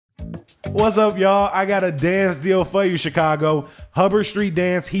What's up, y'all? I got a dance deal for you, Chicago. Hubbard Street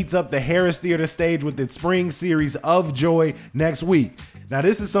Dance heats up the Harris Theater stage with its spring series of Joy next week. Now,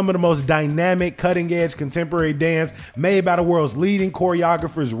 this is some of the most dynamic, cutting-edge contemporary dance made by the world's leading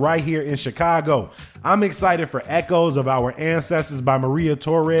choreographers right here in Chicago. I'm excited for echoes of our ancestors by Maria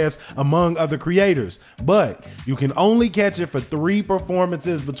Torres, among other creators. But you can only catch it for 3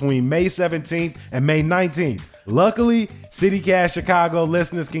 performances between May 17th and May 19th. Luckily, CityCast Chicago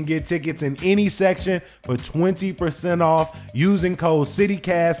listeners can get tickets in any section for 20% off using code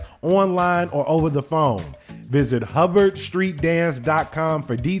CityCast online or over the phone. Visit hubbardstreetdance.com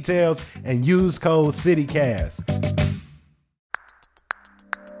for details and use code CityCast.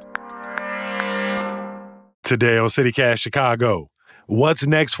 Today on CityCast Chicago, what's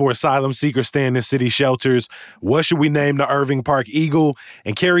next for asylum seekers staying in city shelters? What should we name the Irving Park Eagle?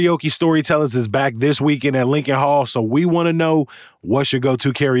 And Karaoke Storytellers is back this weekend at Lincoln Hall, so we want to know what's your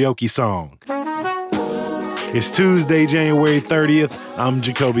go-to karaoke song. It's Tuesday, January 30th. I'm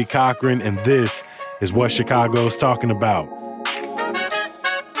Jacoby Cochran, and this is what Chicago's talking about.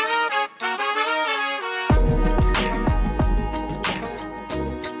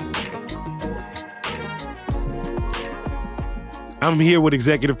 I'm here with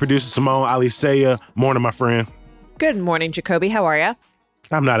executive producer Simone Alisea. Morning, my friend. Good morning, Jacoby. How are you?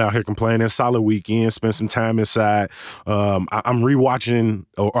 I'm not out here complaining. Solid weekend. Spent some time inside. I'm rewatching,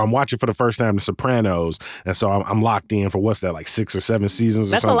 or I'm watching for the first time The Sopranos, and so I'm locked in for what's that, like 6 or 7 seasons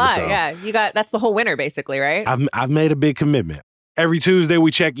or that's something. That's a lot. So Yeah, that's the whole winter, basically, right? I've made a big commitment. Every Tuesday,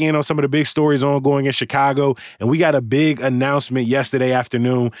 we check in on some of the big stories ongoing in Chicago, and we got a big announcement yesterday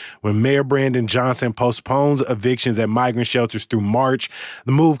afternoon when Mayor Brandon Johnson postpones evictions at migrant shelters through March.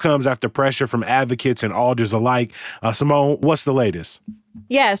 The move comes after pressure from advocates and alders alike. Simone, what's the latest?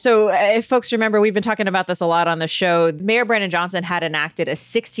 Yeah, so if folks remember, we've been talking about this a lot on the show. Mayor Brandon Johnson had enacted a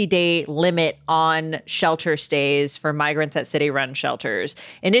 60-day limit on shelter stays for migrants at city-run shelters.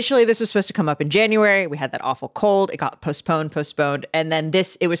 Initially, this was supposed to come up in January. We had that awful cold. It got postponed. And then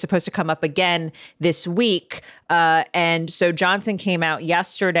it was supposed to come up again this week. And so Johnson came out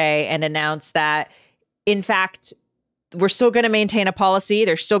yesterday and announced that, in fact, we're still going to maintain a policy.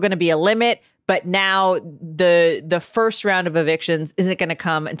 There's still going to be a limit. But now the first round of evictions isn't going to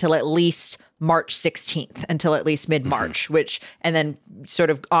come until at least March 16th, until at least mid-March, and then sort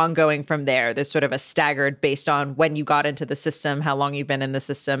of ongoing from there. There's sort of a staggered based on when you got into the system, how long you've been in the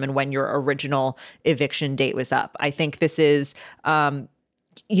system, and when your original eviction date was up. I think this is, a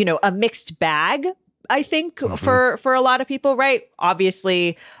mixed bag, I think, for a lot of people, right?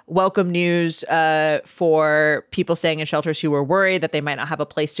 Obviously, welcome news for people staying in shelters who were worried that they might not have a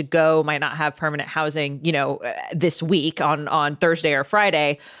place to go, might not have permanent housing, this week on Thursday or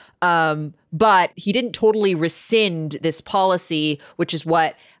Friday. But he didn't totally rescind this policy, which is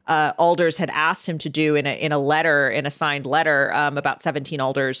what alders had asked him to do in a signed letter. About 17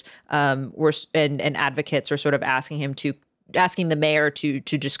 alders and advocates were sort of asking the mayor to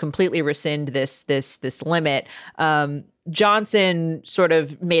just completely rescind this limit. Johnson sort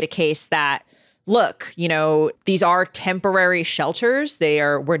of made a case that, look, these are temporary shelters.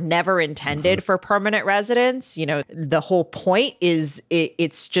 Were never intended for permanent residents. The whole point is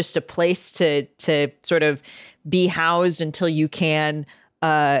it's just a place to sort of be housed until you can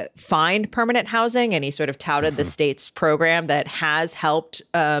find permanent housing. And he sort of touted the state's program that has helped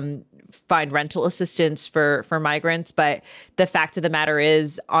find rental assistance for migrants. But the fact of the matter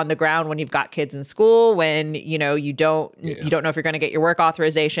is, on the ground, when you've got kids in school, when you don't know if you're going to get your work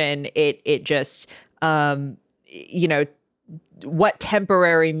authorization, it just what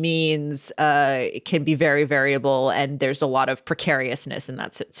temporary means can be very variable, and there's a lot of precariousness in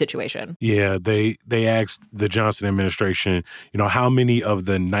that situation. Yeah, they asked the Johnson administration, how many of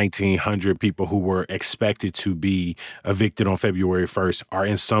the 1,900 people who were expected to be evicted on February 1st are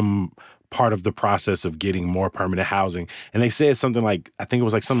in some part of the process of getting more permanent housing. And they said something like, I think it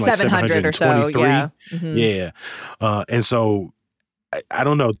was like something like 700 or so, yeah. Mm-hmm. Yeah. And so, I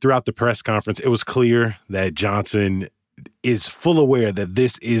don't know, throughout the press conference, it was clear that Johnson is full aware that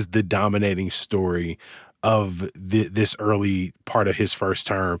this is the dominating story of this early part of his first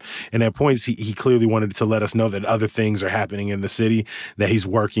term. And at points, he clearly wanted to let us know that other things are happening in the city, that he's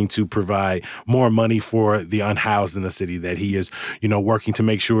working to provide more money for the unhoused in the city, that he is, working to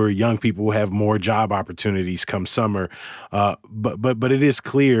make sure young people will have more job opportunities come summer. But it is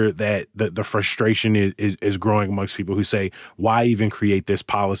clear that the frustration is growing amongst people who say, why even create this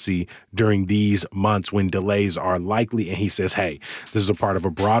policy during these months when delays are likely? And he says, hey, this is a part of a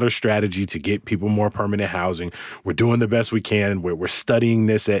broader strategy to get people more permanent housing. We're doing the best we can. We're studying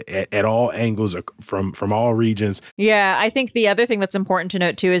this at all angles from all regions. Yeah, I think the other thing that's important to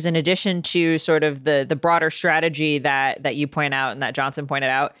note too is in addition to sort of the broader strategy that you point out and that Johnson pointed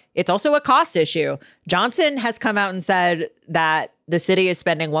out, it's also a cost issue. Johnson has come out and said that the city is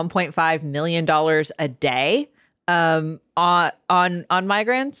spending $1.5 million a day on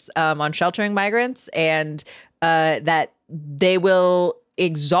migrants, on sheltering migrants, and that the city will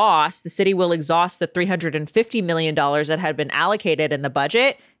exhaust the $350 million that had been allocated in the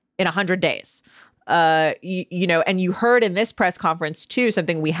budget in 100 days. And you heard in this press conference too,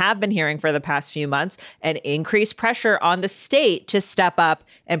 something we have been hearing for the past few months, an increased pressure on the state to step up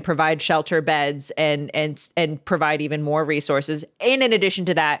and provide shelter beds and provide even more resources. And in addition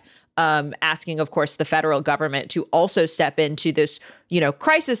to that, asking, of course, the federal government to also step into this,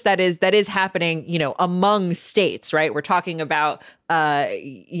 crisis that is happening, among states, right? We're talking about,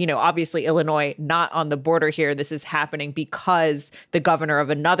 obviously Illinois not on the border here. This is happening because the governor of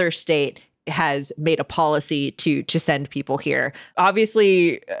another state has made a policy to send people here.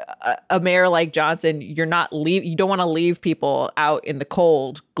 Obviously, a mayor like Johnson, you don't want to leave people out in the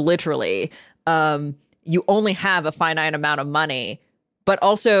cold, literally. You only have a finite amount of money, but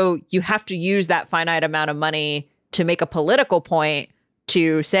also you have to use that finite amount of money to make a political point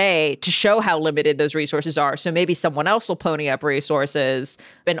to show how limited those resources are. So maybe someone else will pony up resources.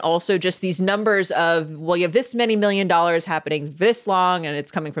 And also just these numbers of, well, you have this many $1 million happening this long and it's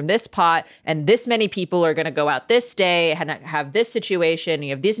coming from this pot and this many people are going to go out this day and have this situation. You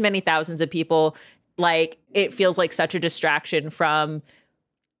have these many thousands of people. Like, it feels like such a distraction from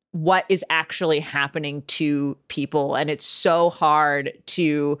what is actually happening to people. And it's so hard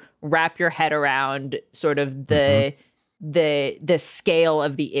to wrap your head around sort of the scale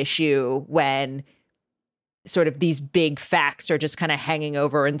of the issue when sort of these big facts are just kind of hanging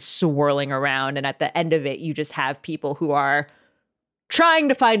over and swirling around. And at the end of it, you just have people who are trying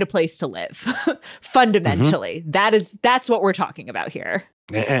to find a place to live. Fundamentally, that's what we're talking about here.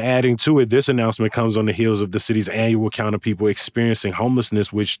 And adding to it, this announcement comes on the heels of the city's annual count of people experiencing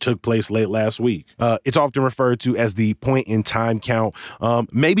homelessness, which took place late last week. It's often referred to as the point-in-time count.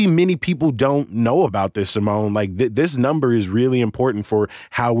 Maybe many people don't know about this, Simone. Like, this number is really important for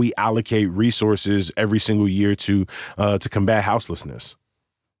how we allocate resources every single year to combat houselessness.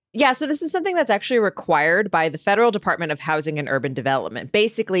 Yeah, so this is something that's actually required by the Federal Department of Housing and Urban Development.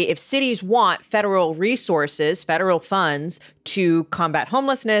 Basically, if cities want federal resources, federal funds to combat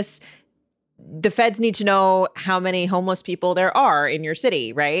homelessness, the feds need to know how many homeless people there are in your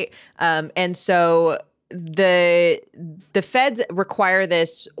city, right? And so the feds require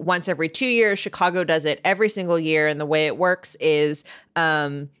this once every 2 years. Chicago does it every single year. And the way it works is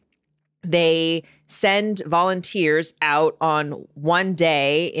they send volunteers out on one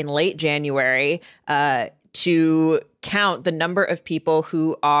day in late January to count the number of people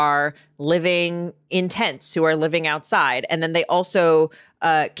who are living in tents, who are living outside. And then they also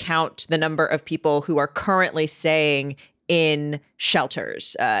count the number of people who are currently staying in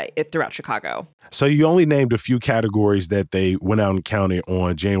shelters throughout Chicago. So you only named a few categories that they went out and counted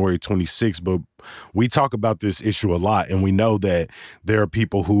on January 26th, but we talk about this issue a lot, and we know that there are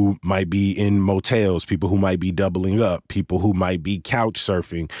people who might be in motels, people who might be doubling up, people who might be couch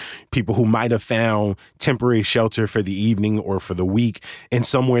surfing, people who might have found temporary shelter for the evening or for the week in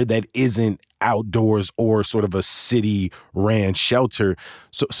somewhere that isn't outdoors or sort of a city-ran shelter.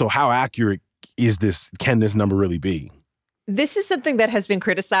 So how accurate is this? Can this number really be? This is something that has been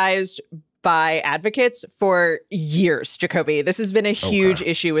criticized by advocates for years, Jacoby. This has been a huge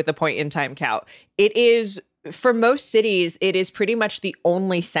issue with the point-in-time count. It is, for most cities, it is pretty much the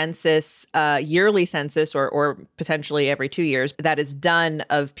only census, yearly census, or potentially every 2 years, that is done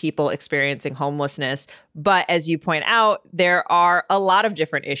of people experiencing homelessness. But as you point out, there are a lot of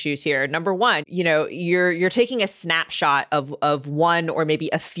different issues here. Number one, you're taking a snapshot of one or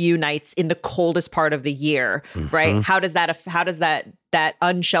maybe a few nights in the coldest part of the year, right? How does that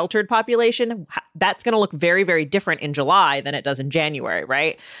unsheltered population, that's going to look very, very different in July than it does in January,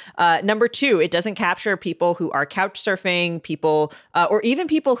 right? Number two, it doesn't capture people who are couch surfing, people, or even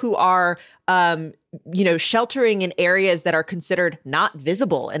people who are, sheltering in areas that are considered not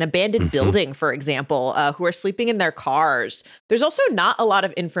visible, an abandoned building, for example, who are sleeping in their cars. There's also not a lot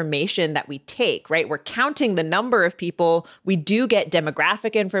of information that we take, right? We're counting the number of people. We do get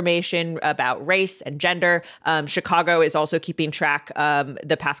demographic information about race and gender. Chicago is also keeping track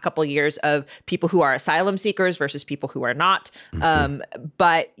the past couple of years of people who are asylum seekers versus people who are not.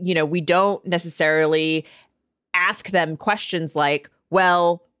 But, we don't necessarily ask them questions like,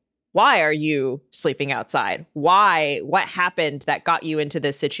 well, why are you sleeping outside? What happened that got you into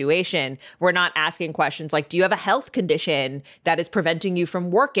this situation? We're not asking questions like, do you have a health condition that is preventing you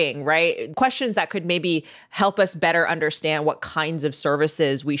from working, right? Questions that could maybe help us better understand what kinds of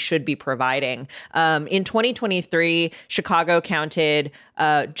services we should be providing. In 2023, Chicago counted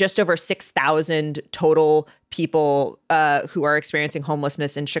just over 6,000 total people who are experiencing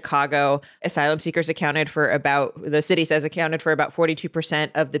homelessness in Chicago. Asylum seekers the city says accounted for about 42%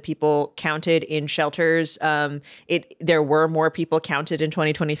 of the people counted in shelters. There were more people counted in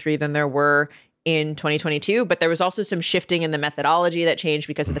 2023 than there were in 2022, but there was also some shifting in the methodology that changed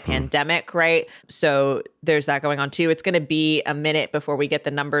because of the pandemic, right? So there's that going on too. It's going to be a minute before we get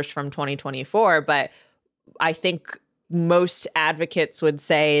the numbers from 2024, but I think most advocates would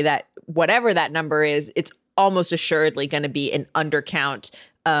say that whatever that number is, it's almost assuredly going to be an undercount.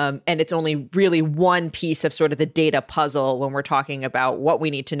 And it's only really one piece of sort of the data puzzle when we're talking about what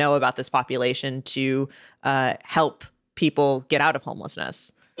we need to know about this population to help people get out of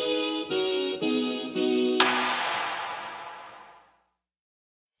homelessness.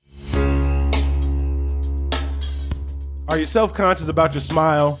 Are you self-conscious about your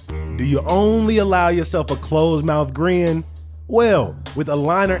smile? Do you only allow yourself a closed-mouth grin? Well, with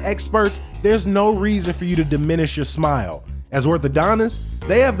aligner experts, there's no reason for you to diminish your smile. As orthodontists,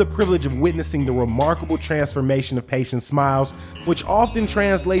 they have the privilege of witnessing the remarkable transformation of patients' smiles, which often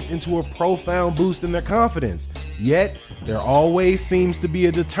translates into a profound boost in their confidence. Yet, there always seems to be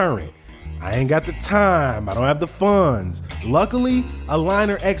a deterrent. I ain't got the time, I don't have the funds. Luckily,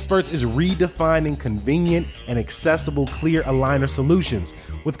 Aligner Experts is redefining convenient and accessible clear aligner solutions.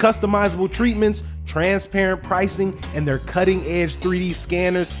 With customizable treatments, transparent pricing, and their cutting-edge 3D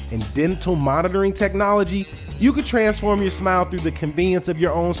scanners and dental monitoring technology, you can transform your smile through the convenience of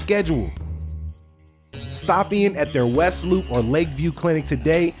your own schedule. Stop in at their West Loop or Lakeview clinic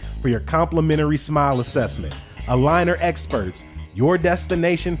today for your complimentary smile assessment. Aligner Experts, your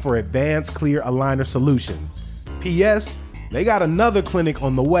destination for advanced clear aligner solutions. P.S. They got another clinic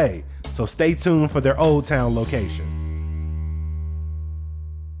on the way, so stay tuned for their Old Town location.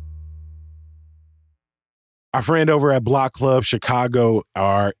 Our friend over at Block Club Chicago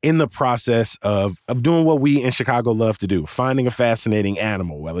are in the process of doing what we in Chicago love to do, finding a fascinating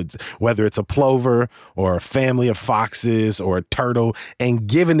animal, whether it's a plover or a family of foxes or a turtle, and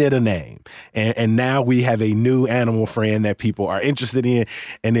giving it a name. And now we have a new animal friend that people are interested in,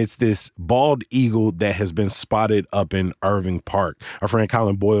 and it's this bald eagle that has been spotted up in Irving Park. Our friend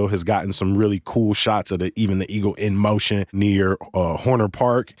Colin Boyle has gotten some really cool shots of even the eagle in motion near Horner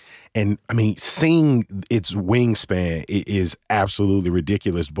Park. And I mean, seeing its wingspan is absolutely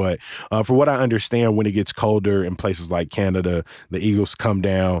ridiculous. But for what I understand, when it gets colder in places like Canada, the eagles come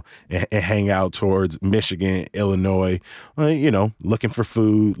down and hang out towards Michigan, Illinois, looking for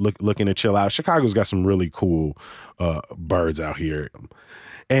food, looking to chill out. Chicago's got some really cool birds out here.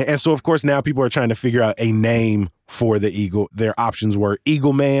 And so, of course, now people are trying to figure out a name for the eagle. Their options were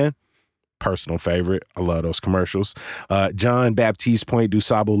Eagle Man. Personal favorite. I love those commercials. John Baptiste Point du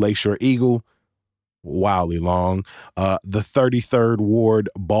Sable Lakeshore Eagle. Wildly long. The 33rd Ward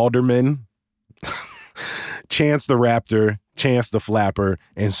Balderman. Chance the Raptor. Chance the Flapper.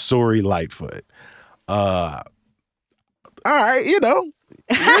 And Suri Lightfoot. All right,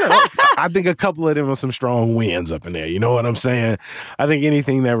 I think a couple of them are some strong wins up in there. You know what I'm saying? I think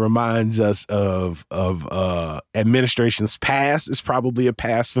anything that reminds us of administration's past is probably a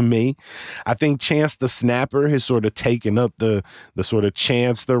pass for me. I think Chance the Snapper has sort of taken up the sort of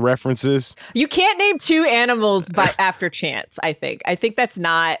Chance the references. You can't name two animals after Chance, I think. I think that's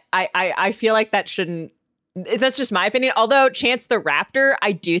not, I feel like that shouldn't. That's just my opinion. Although Chance the Raptor,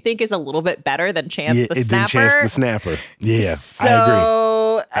 I do think is a little bit better than Chance the Snapper. Chance the Snapper. Yeah,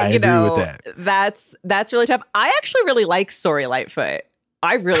 so, I agree with that. That's really tough. I actually really like Suri Lightfoot.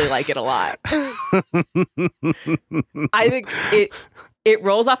 I really like it a lot. I think it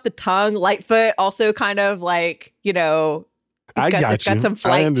rolls off the tongue. Lightfoot also kind of like, it's got some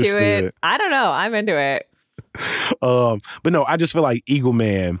flight to it. I don't know. I'm into it. But no, I just feel like Eagle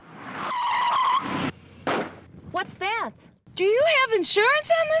Man. What's that? Do you have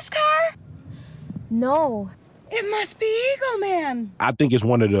insurance on this car? No. It must be Eagle Man. I think it's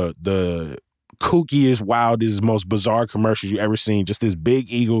one of the kookiest, wildest, most bizarre commercials you ever seen. Just this big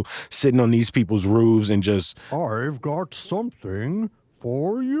eagle sitting on these people's roofs and just, I've got something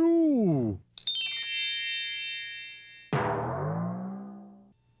for you.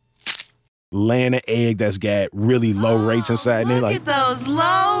 laying an egg that's got really low rates inside. And Look at those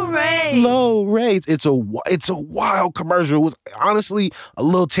low rates. Low rates. It's a wild commercial. It was honestly a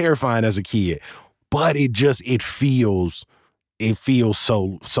little terrifying as a kid, but it feels it feels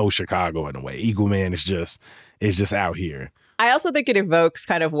so Chicago in a way. Eagle Man is just out here. I also think it evokes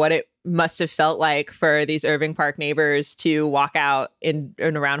kind of what it must have felt like for these Irving Park neighbors to walk out in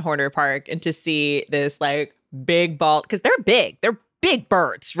and around Horner Park and to see this like big bald, because they're big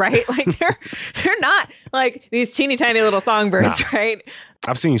birds, right? Like they're not like these teeny tiny little songbirds, right?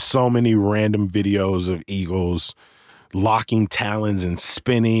 I've seen so many random videos of eagles locking talons and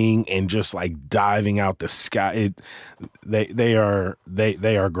spinning and just like diving out the sky. They are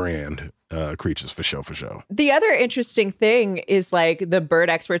grand creatures for sure. The other interesting thing is like the bird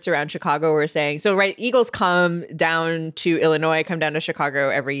experts around Chicago were saying, so right, eagles come down to Illinois, come down to Chicago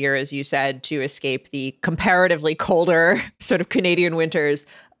every year, as you said, to escape the comparatively colder sort of Canadian winters.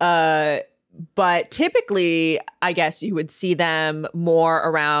 But typically, I guess you would see them more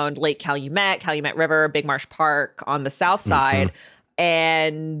around Lake Calumet River, Big Marsh Park on the south side.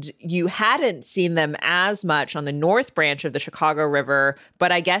 And you hadn't seen them as much on the north branch of the Chicago River.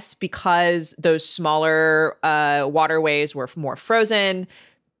 But I guess because those smaller waterways were more frozen,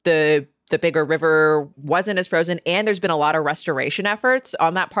 the bigger river wasn't as frozen. And there's been a lot of restoration efforts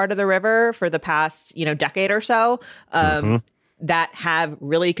on that part of the river for the past, decade or so. That have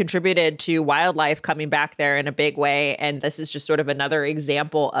really contributed to wildlife coming back there in a big way. And this is just sort of another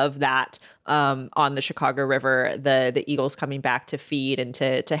example of that on the Chicago River, the eagles coming back to feed and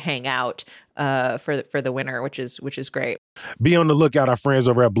to hang out for the winter, which is great. Be on the lookout. Our friends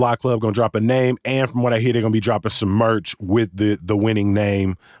over at Block Club going to drop a name. And from what I hear, they're going to be dropping some merch with the winning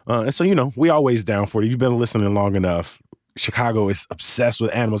name. And so, we always down for it. You've been listening long enough. Chicago is obsessed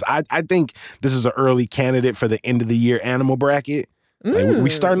with animals. I think this is an early candidate for the end of the year animal bracket. Like, we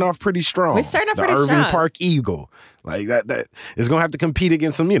starting off pretty strong. The Irving Park Eagle. Like that is gonna have to compete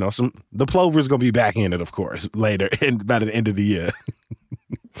against the Plover's gonna be back in it, of course, later by the end of the year.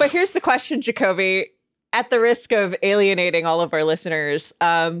 But here's the question, Jacoby. At the risk of alienating all of our listeners,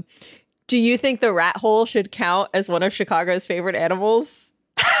 do you think the rat hole should count as one of Chicago's favorite animals?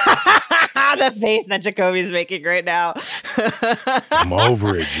 The face that Jacoby's making right now. I'm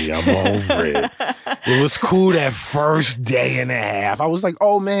over it, G. I'm over it. It was cool that first day and a half. I was like,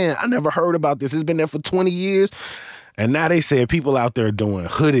 oh, man, I never heard about this. It's been there for 20 years. And now they say people out there doing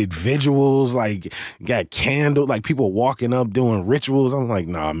hooded vigils, like got candle, like people walking up doing rituals. I'm like,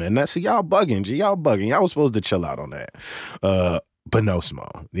 nah, man, y'all bugging, G. Y'all bugging. Y'all was supposed to chill out on that. But no,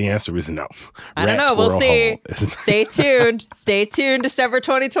 Small. The answer is no. I don't know. We'll see. Stay tuned. Stay tuned. December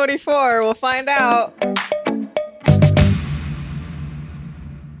 2024. We'll find out.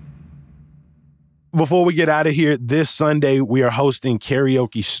 Before we get out of here, this Sunday, we are hosting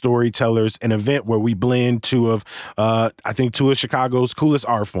Karaoke Storytellers, an event where we blend two of Chicago's coolest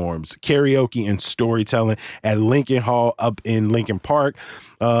art forms, karaoke and storytelling, at Lincoln Hall up in Lincoln Park.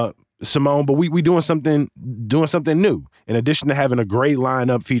 Simone, but we doing something new. In addition to having a great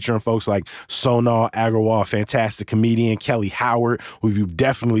lineup featuring folks like Sonal Agarwal, fantastic comedian, Kelly Howard, who you've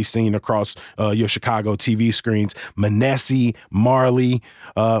definitely seen across your Chicago TV screens, Manessi, Marley.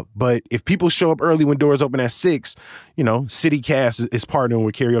 But if people show up early when doors open at 6, CityCast is partnering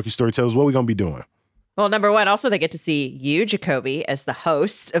with Karaoke Storytellers. What are we going to be doing? Well, number one, also they get to see you, Jacoby, as the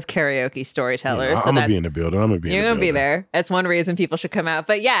host of Karaoke Storytellers. I'm going to be in the building. You're going to be there. That's one reason people should come out.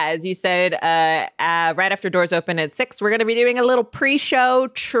 But yeah, as you said, right after doors open at 6, we're going to be doing a little pre-show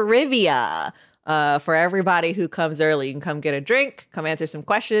trivia for everybody who comes early. You can come get a drink, come answer some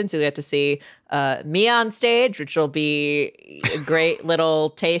questions. You'll get to see me on stage, which will be a great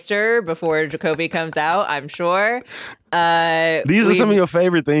little taster before Jacoby comes out, I'm sure. These are some of your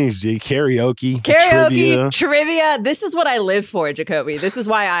favorite things, G. Karaoke, trivia. This is what I live for, Jacoby. This is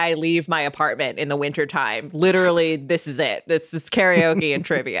why I leave my apartment in the wintertime. Literally, this is it. This is karaoke and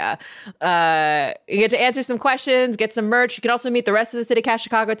trivia. You get to answer some questions, get some merch. You can also meet the rest of the CityCast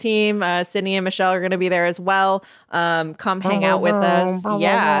Chicago team. Sydney and Michelle are going to be there as well. Come hang out with us.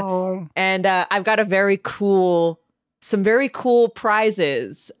 Yeah. And I've got some very cool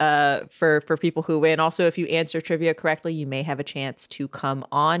prizes for people who win. Also, if you answer trivia correctly, you may have a chance to come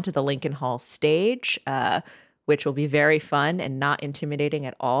on to the Lincoln Hall stage, which will be very fun and not intimidating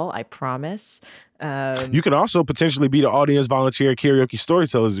at all, I promise. You can also potentially be the audience volunteer at Karaoke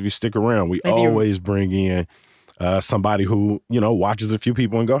Storytellers if you stick around. We always bring in somebody who, watches a few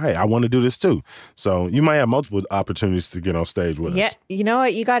people and go, hey, I want to do this too. So you might have multiple opportunities to get on stage with us. Yeah, you know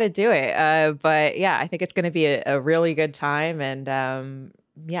what? You got to do it. But yeah, I think it's going to be a really good time. And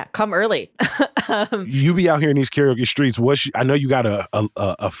come early. You be out here in these karaoke streets. I know you got a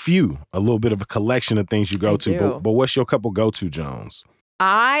little bit of a collection of things you go to, but what's your couple go-to, Jones?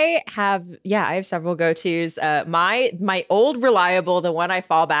 I have several go-tos. My old reliable, the one I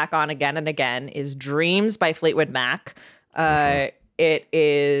fall back on again and again, is Dreams by Fleetwood Mac. It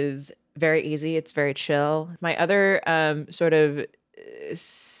is very easy. It's very chill. My other sort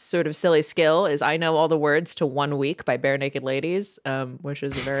of silly skill is I know all the words to One Week by Bare Naked Ladies, which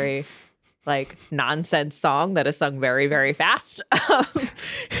is a very like nonsense song that is sung very, very fast.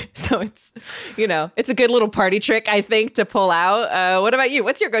 So it's, it's a good little party trick, I think, to pull out. What about you?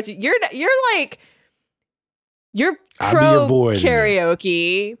 What's your go-to? You're pro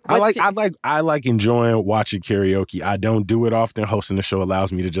karaoke. I like enjoying watching karaoke. I don't do it often. Hosting the show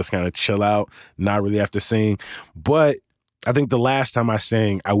allows me to just kind of chill out, not really have to sing. But I think the last time I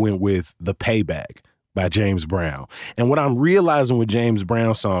sang, I went with The Payback by James Brown. And what I'm realizing with James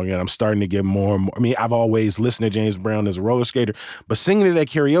Brown's song, and I'm starting to get more and more, I've always listened to James Brown as a roller skater, but singing it at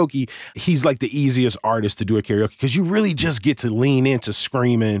karaoke, he's like the easiest artist to do at karaoke because you really just get to lean into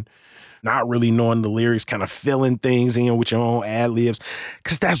screaming, not really knowing the lyrics, kind of filling things in with your own ad-libs,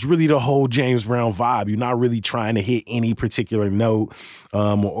 because that's really the whole James Brown vibe. You're not really trying to hit any particular note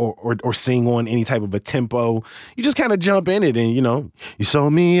or sing on any type of a tempo. You just kind of jump in it and, you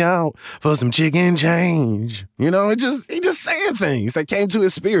sold me out for some chicken change. He just saying things that came to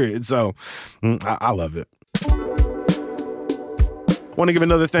his spirit. So I love it. Want to give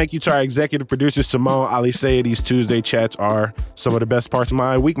another thank you to our executive producer, Simone Ali Sayed. These Tuesday chats are some of the best parts of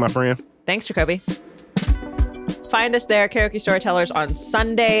my week, my friend. Thanks, Jacoby. Find us there, Karaoke Storytellers, on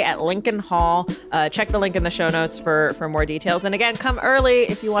Sunday at Lincoln Hall. Check the link in the show notes for more details. And again, come early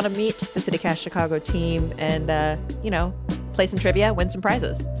if you want to meet the CityCast Chicago team and, play some trivia, win some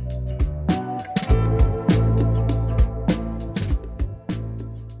prizes.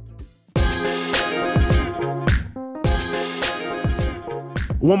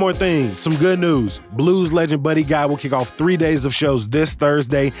 One more thing, some good news. Blues legend Buddy Guy will kick off 3 days of shows this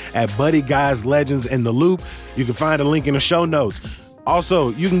Thursday at Buddy Guy's Legends in the Loop. You can find a link in the show notes.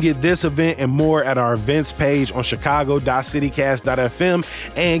 Also, you can get this event and more at our events page on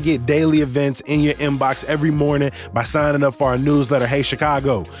chicago.citycast.fm and get daily events in your inbox every morning by signing up for our newsletter, Hey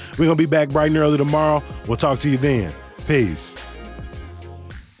Chicago. We're going to be back bright and early tomorrow. We'll talk to you then. Peace.